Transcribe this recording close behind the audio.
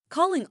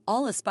calling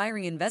all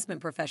aspiring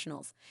investment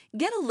professionals.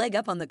 Get a leg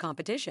up on the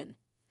competition.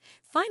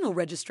 Final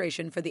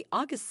registration for the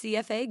August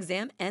CFA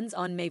exam ends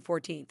on May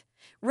 14th.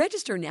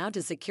 Register now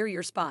to secure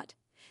your spot.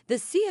 The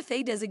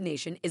CFA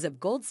designation is of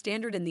gold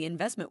standard in the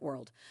investment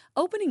world,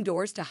 opening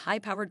doors to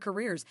high-powered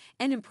careers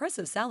and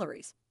impressive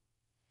salaries.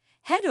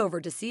 Head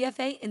over to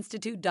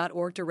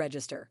cfainstitute.org to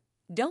register.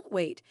 Don't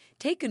wait.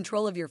 Take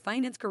control of your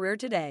finance career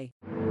today.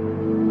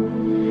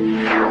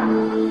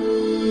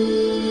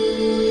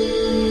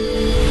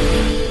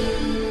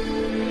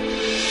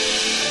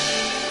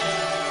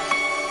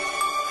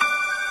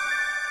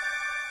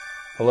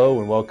 Hello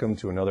and welcome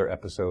to another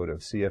episode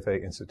of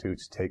CFA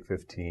Institute's Take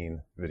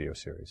 15 video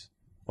series.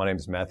 My name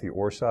is Matthew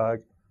Orsag,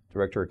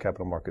 Director of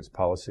Capital Markets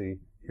Policy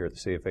here at the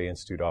CFA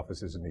Institute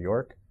offices in New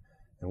York.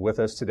 And with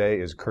us today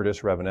is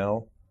Curtis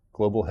Ravenel,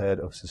 Global Head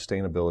of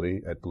Sustainability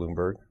at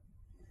Bloomberg.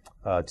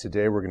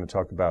 Today we're going to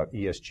talk about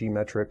ESG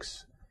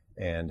metrics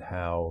and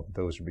how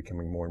those are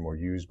becoming more and more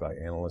used by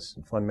analysts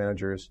and fund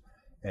managers,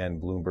 and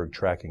Bloomberg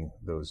tracking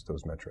those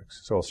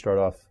metrics. So I'll start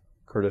off,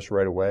 Curtis,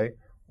 right away.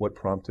 What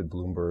prompted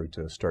Bloomberg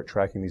to start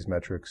tracking these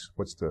metrics?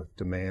 What's the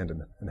demand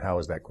and how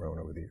has that grown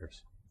over the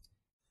years?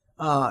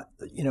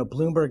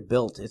 Bloomberg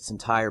built its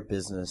entire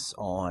business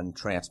on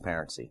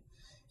transparency.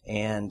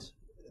 And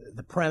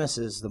the premise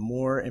is the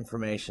more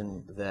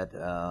information that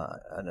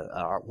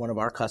one of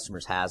our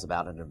customers has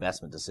about an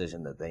investment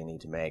decision that they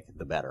need to make,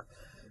 the better.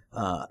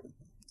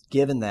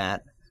 Given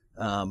that,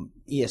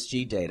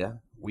 ESG data,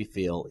 we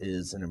feel,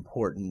 is an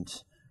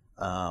important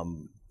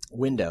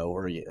window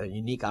or a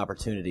unique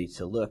opportunity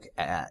to look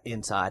at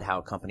inside how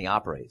a company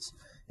operates.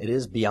 It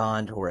is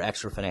beyond or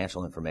extra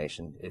financial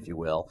information, if you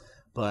will,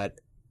 but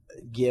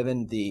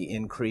given the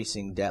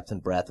increasing depth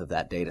and breadth of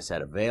that data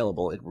set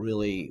available,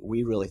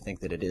 we really think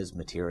that it is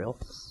material.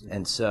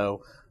 And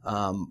so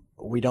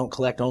we don't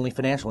collect only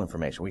financial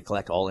information. We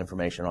collect all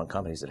information on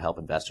companies that help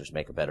investors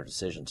make a better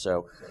decision.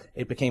 So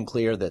it became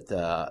clear that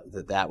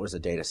that was a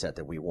data set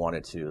that we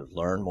wanted to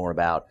learn more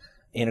about,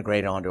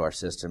 integrate onto our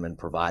system, and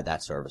provide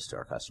that service to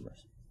our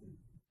customers.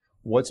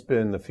 What's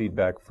been the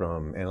feedback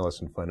from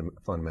analysts and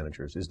fund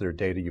managers? Is there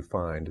data you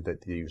find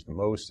that they use the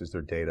most? Is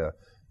there data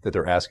that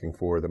they're asking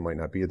for that might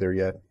not be there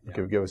yet?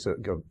 Yeah.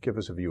 Give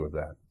us a view of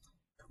that.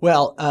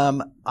 Well,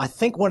 I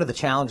think one of the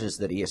challenges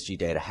that ESG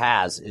data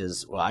has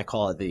is, well, I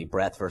call it the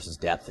breadth versus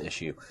depth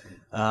issue.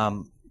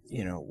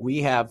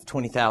 We have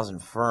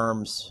 20,000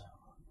 firms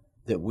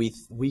that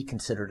we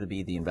consider to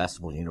be the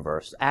investable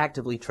universe,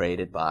 actively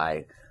traded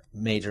by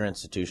major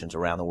institutions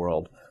around the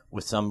world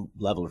with some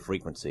level of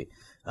frequency.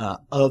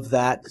 Of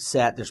that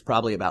set, there's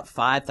probably about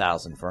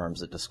 5,000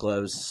 firms that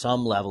disclose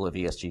some level of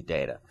ESG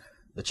data.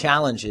 The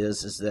challenge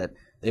is that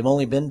they've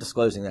only been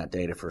disclosing that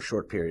data for a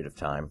short period of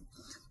time,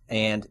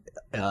 and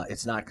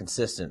it's not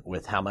consistent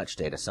with how much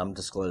data. Some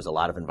disclose a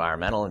lot of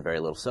environmental and very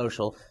little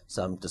social.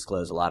 Some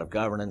disclose a lot of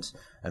governance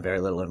and very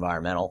little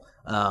environmental.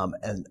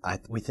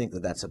 We think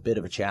that that's a bit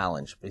of a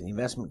challenge. The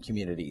investment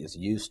community is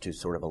used to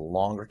sort of a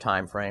longer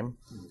time frame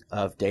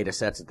of data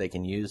sets that they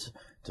can use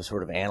to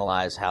sort of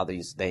analyze how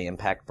they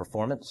impact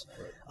performance.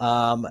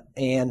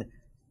 And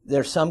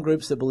there's some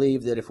groups that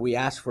believe that if we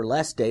ask for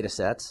less data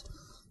sets,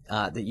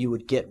 that you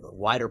would get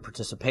wider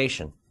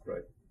participation.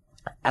 Right.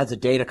 As a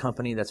data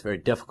company, that's very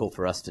difficult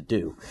for us to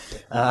do.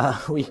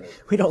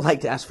 We don't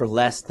like to ask for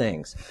less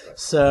things.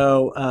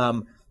 So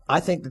I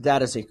think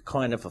that is a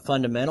kind of a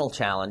fundamental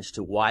challenge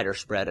to wider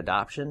spread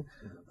adoption.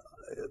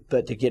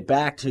 But to get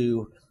back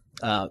to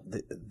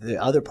the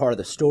other part of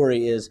the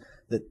story is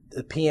that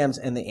the PMs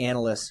and the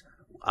analysts,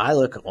 I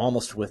look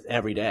almost with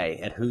every day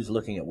at who's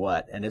looking at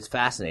what, and it's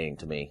fascinating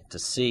to me to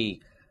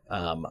see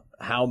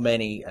how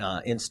many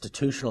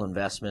institutional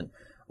investment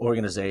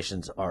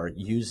organizations are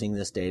using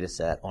this data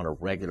set on a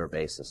regular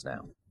basis now.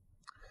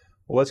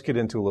 Well, let's get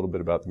into a little bit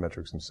about the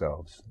metrics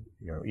themselves.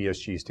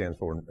 ESG stands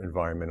for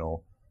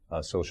environmental,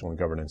 social, and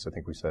governance. I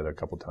think we said it a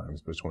couple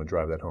times, but I just want to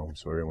drive that home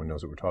so everyone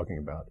knows what we're talking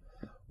about.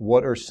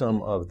 What are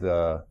some of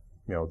the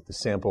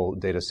sample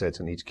data sets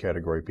in each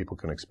category people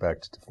can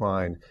expect to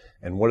find,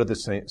 and what are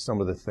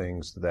some of the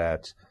things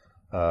that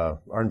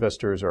our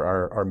investors or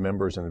our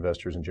members and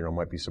investors in general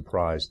might be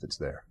surprised that's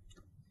there?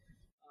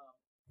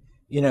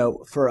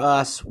 For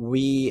us,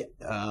 we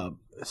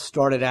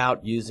started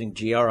out using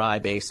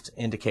GRI-based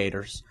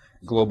indicators.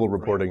 Global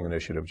Reporting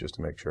Initiative, just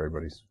to make sure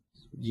everybody's...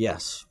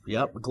 Yes.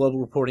 Yep.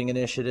 Global Reporting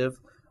Initiative,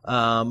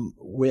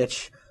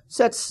 which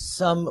sets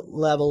some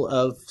level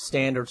of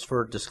standards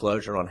for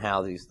disclosure on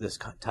how this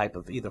type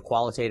of either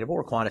qualitative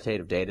or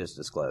quantitative data is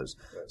disclosed.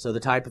 Right. So the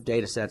type of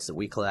data sets that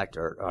we collect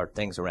are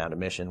things around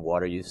emission,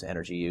 water use,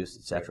 energy use,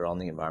 et cetera, right, on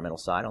the environmental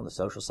side. On the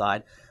social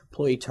side,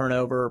 employee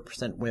turnover,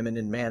 percent women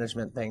in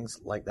management, things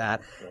like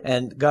that. Right.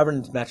 And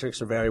governance metrics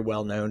are very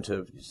well known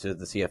to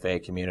the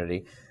CFA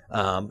community,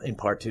 in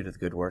part due to the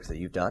good work that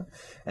you've done.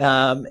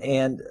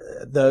 And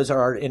those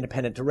are our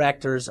independent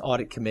directors,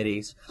 audit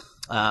committees,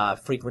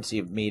 frequency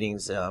of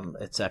meetings,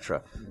 et cetera.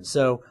 Mm-hmm.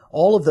 So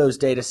all of those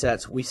data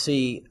sets we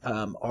see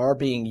are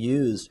being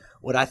used.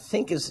 What I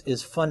think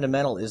is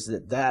fundamental is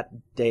that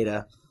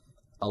data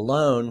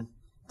alone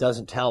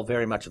doesn't tell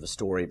very much of a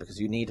story because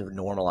you need to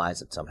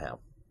normalize it somehow.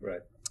 Right.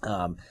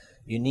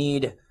 You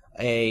need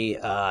a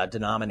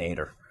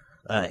denominator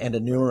and a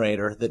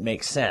numerator that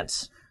makes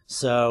sense.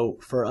 So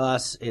for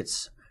us,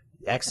 it's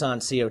Exxon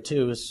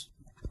CO2 is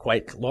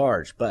quite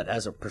large, but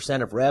as a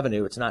percent of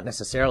revenue, it's not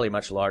necessarily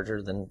much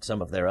larger than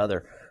some of their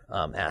other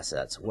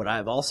assets. What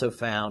I've also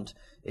found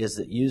is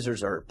that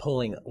users are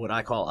pulling what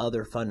I call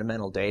other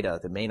fundamental data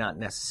that may not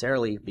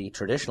necessarily be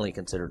traditionally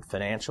considered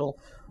financial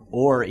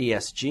or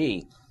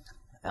ESG.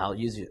 I'll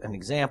use an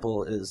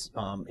example is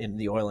in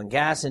the oil and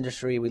gas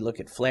industry, we look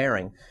at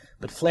flaring,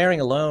 but flaring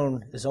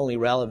alone is only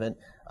relevant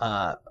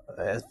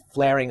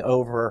flaring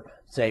over,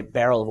 say,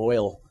 barrel of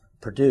oil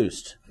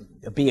produced,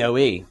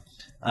 BOE,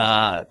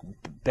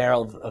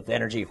 barrel of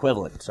energy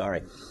equivalent,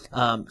 sorry.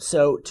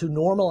 So to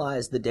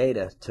normalize the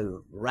data,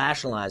 to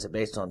rationalize it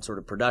based on sort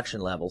of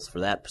production levels for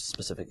that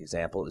specific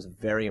example is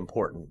very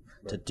important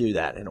to do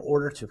that in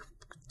order to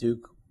do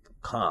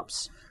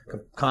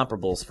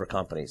comparables for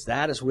companies.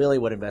 That is really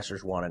what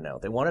investors want to know.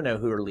 They want to know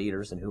who are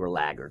leaders and who are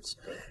laggards.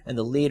 And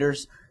the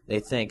leaders,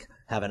 they think,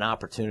 have an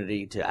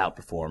opportunity to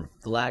outperform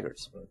the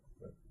laggards.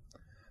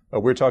 We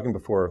were talking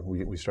before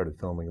we started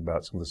filming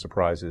about some of the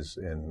surprises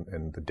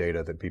in the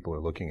data that people are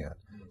looking at.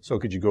 So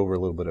could you go over a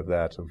little bit of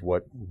that, of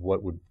what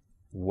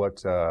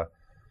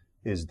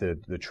is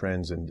the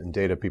trends and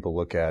data people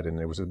look at? And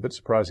it was a bit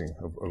surprising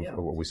of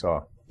what we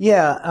saw.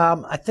 Yeah,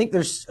 I think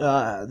there's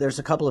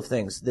a couple of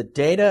things. The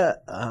data,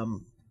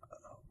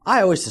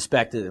 I always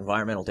suspected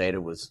environmental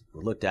data was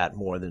looked at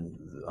more than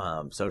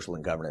social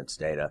and governance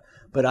data,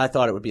 but I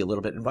thought it would be a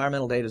little bit.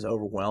 Environmental data is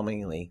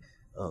overwhelmingly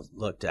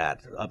looked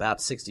at. About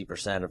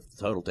 60% of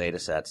total data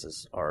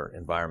sets are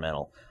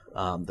environmental.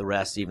 The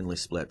rest evenly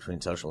split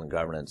between social and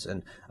governance,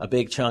 and a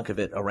big chunk of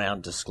it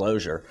around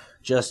disclosure.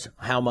 Just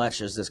how much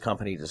is this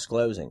company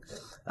disclosing?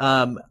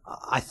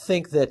 I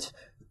think that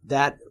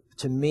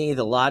to me,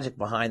 the logic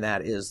behind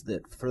that is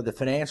that for the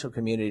financial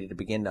community to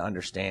begin to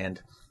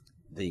understand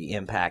the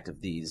impact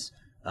of these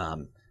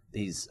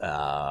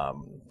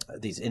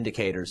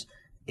indicators,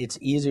 it's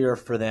easier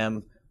for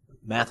them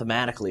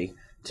mathematically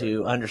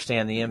to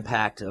understand the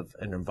impact of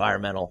an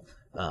environmental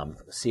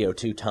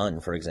CO2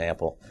 ton, for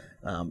example.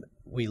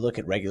 We look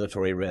at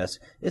regulatory risk.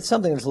 It's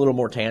something that's a little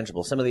more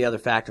tangible. Some of the other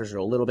factors are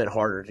a little bit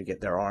harder to get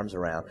their arms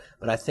around.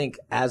 But I think,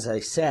 as I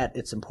said,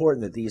 it's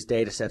important that these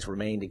data sets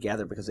remain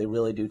together because they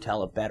really do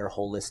tell a better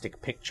holistic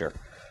picture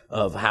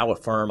of how a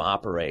firm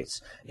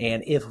operates.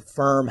 And if a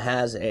firm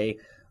has a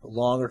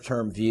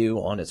longer-term view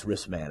on its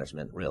risk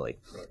management, really,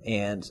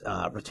 and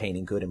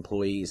retaining good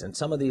employees, and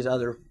some of these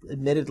other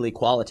admittedly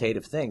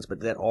qualitative things, but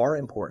that are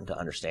important to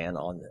understand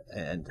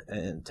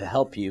and to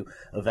help you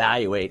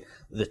evaluate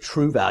the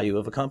true value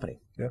of a company.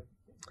 Yeah.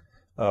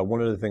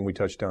 One other thing we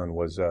touched on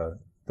was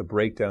the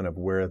breakdown of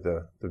where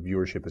the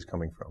viewership is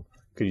coming from.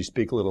 Could you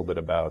speak a little bit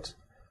about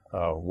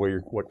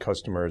what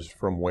customers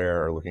from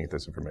where are looking at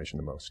this information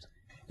the most?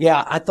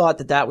 Yeah, I thought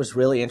that was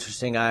really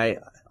interesting. I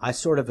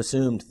sort of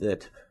assumed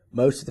that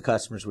most of the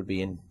customers would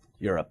be in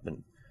Europe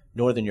and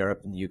Northern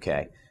Europe and the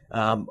UK.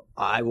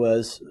 I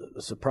was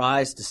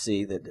surprised to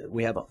see that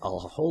we have a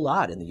whole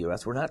lot in the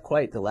U.S. We're not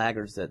quite the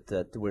laggards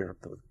that we're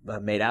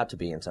made out to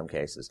be in some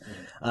cases.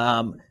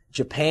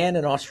 Japan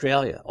and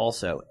Australia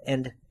also,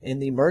 and in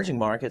the emerging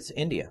markets,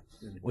 India,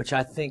 which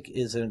I think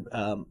is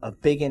a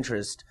big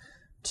interest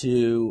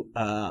to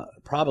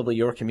probably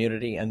your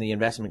community and the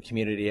investment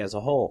community as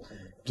a whole.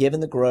 Given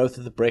the growth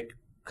of the BRIC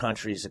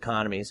countries'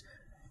 economies,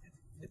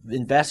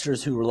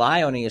 investors who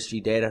rely on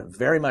ESG data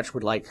very much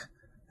would like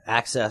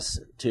access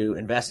to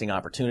investing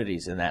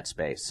opportunities in that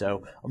space.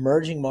 So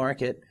emerging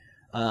market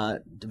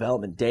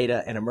development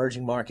data and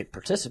emerging market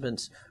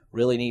participants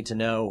really need to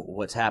know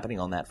what's happening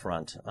on that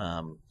front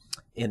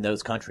in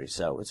those countries.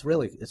 So it's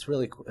really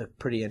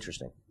pretty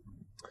interesting.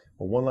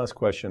 Well, one last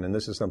question, and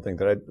this is something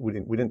that we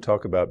didn't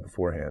talk about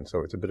beforehand,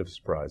 so it's a bit of a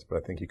surprise, but I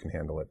think you can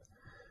handle it.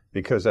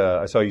 Because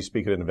I saw you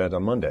speak at an event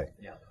on Monday,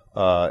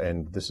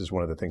 and this is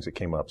one of the things that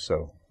came up,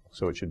 so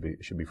it should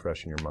be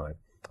fresh in your mind.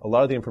 A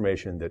lot of the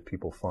information that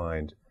people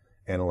find,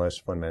 analysts,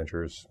 fund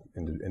managers,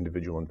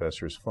 individual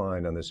investors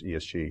find on this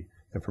ESG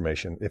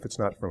information, if it's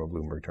not from a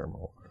Bloomberg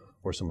terminal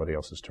or somebody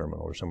else's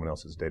terminal or someone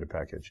else's data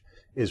package,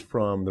 is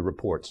from the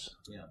reports,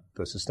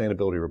 the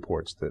sustainability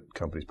reports that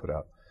companies put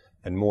out.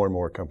 And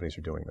more companies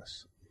are doing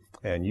this.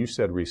 And you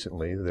said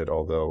recently that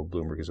although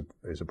Bloomberg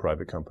is a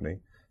private company,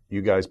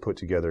 you guys put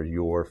together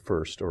your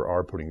first, or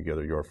are putting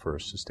together your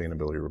first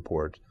sustainability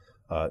report.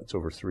 It's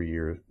over a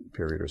 3-year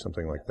period or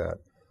something like that.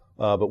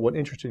 But what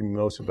interested me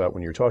most about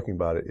when you're talking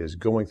about it is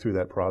going through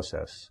that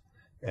process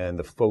and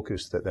the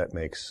focus that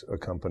makes a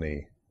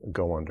company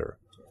go under.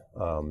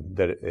 And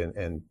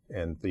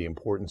the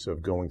importance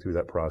of going through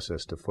that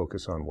process to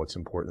focus on what's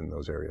important in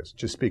those areas.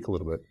 Just speak a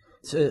little bit.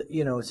 It's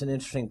an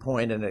interesting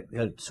point, and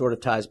it sort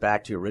of ties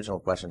back to your original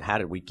question: how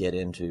did we get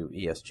into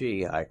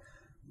ESG? I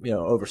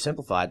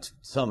oversimplified.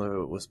 Some of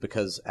it was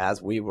because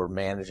as we were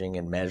managing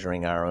and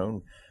measuring our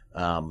own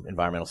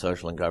environmental,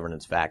 social, and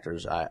governance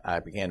factors, I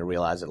began to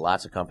realize that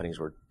lots of companies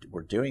were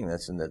doing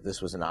this, and that this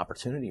was an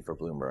opportunity for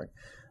Bloomberg.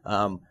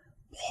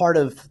 part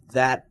of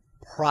that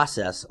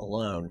process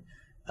alone,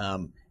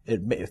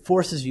 it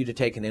forces you to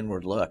take an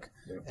inward look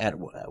at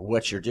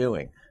what you're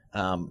doing.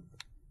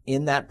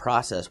 In that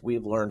process,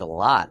 we've learned a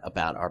lot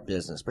about our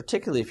business,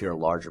 particularly if you're a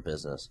larger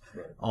business,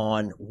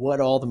 on what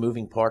all the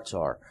moving parts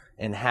are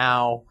and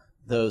how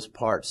those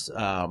parts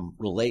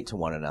relate to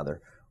one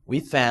another. We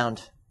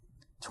found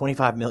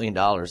 $25 million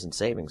in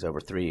savings over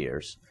 3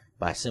 years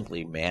by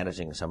simply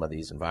managing some of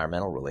these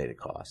environmental related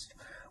costs.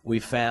 We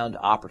found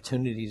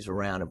opportunities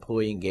around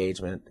employee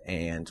engagement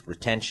and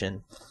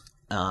retention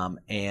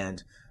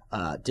and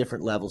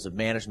different levels of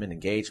management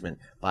engagement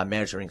by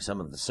measuring some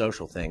of the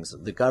social things.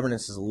 The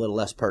governance is a little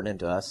less pertinent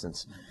to us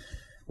since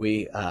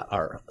we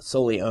are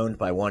solely owned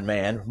by one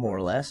man, more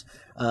or less.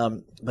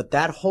 But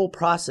that whole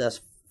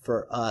process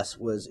for us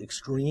was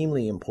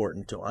extremely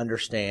important to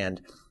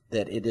understand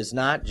that it is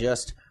not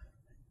just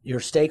your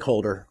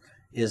stakeholder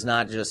is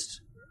not just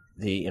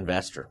the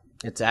investor.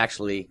 It's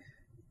actually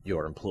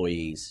your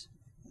employees,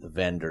 the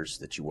vendors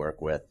that you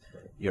work with,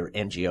 your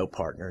NGO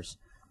partners,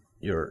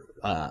 your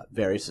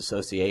various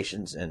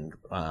associations and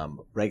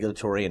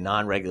regulatory and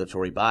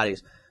non-regulatory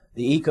bodies.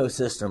 The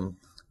ecosystem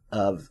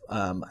of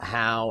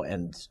how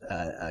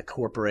a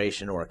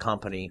corporation or a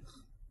company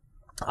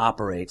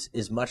operates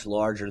is much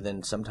larger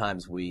than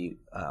sometimes we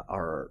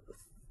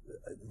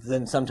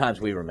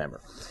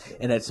remember.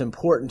 And it's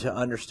important to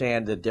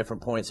understand the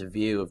different points of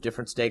view of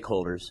different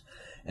stakeholders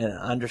and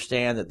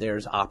understand that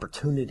there's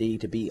opportunity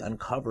to be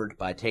uncovered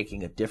by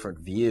taking a different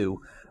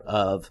view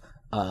of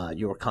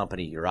your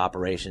company, your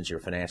operations, your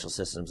financial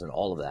systems, and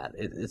all of that.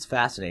 It's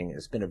fascinating.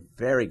 It's been a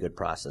very good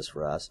process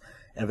for us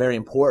and a very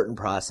important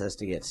process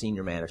to get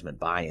senior management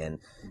buy-in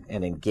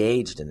and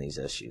engaged in these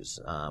issues.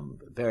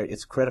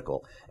 It's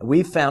critical. And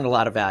we've found a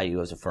lot of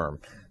value as a firm.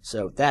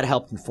 So that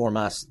helped inform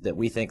us that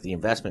we think the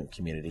investment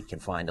community can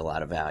find a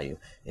lot of value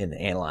in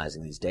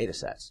analyzing these data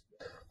sets.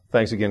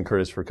 Thanks again,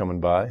 Curtis, for coming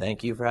by.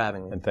 Thank you for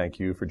having me. And thank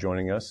you for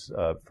joining us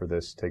for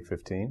this Take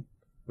 15.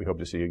 We hope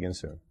to see you again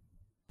soon.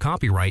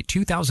 Copyright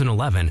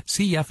 2011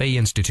 CFA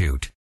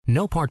Institute.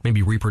 No part may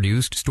be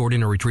reproduced, stored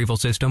in a retrieval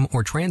system,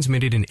 or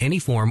transmitted in any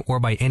form or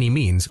by any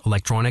means,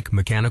 electronic,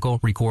 mechanical,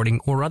 recording,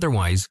 or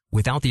otherwise,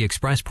 without the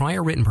express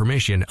prior written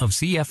permission of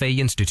CFA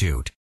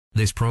Institute.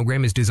 This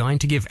program is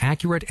designed to give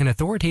accurate and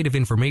authoritative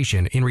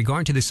information in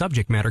regard to the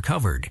subject matter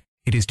covered.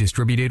 It is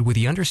distributed with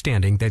the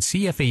understanding that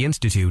CFA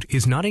Institute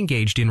is not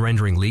engaged in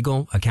rendering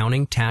legal,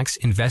 accounting, tax,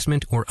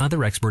 investment, or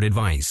other expert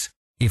advice.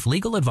 If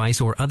legal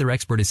advice or other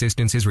expert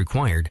assistance is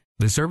required,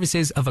 the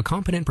services of a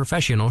competent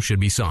professional should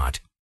be sought.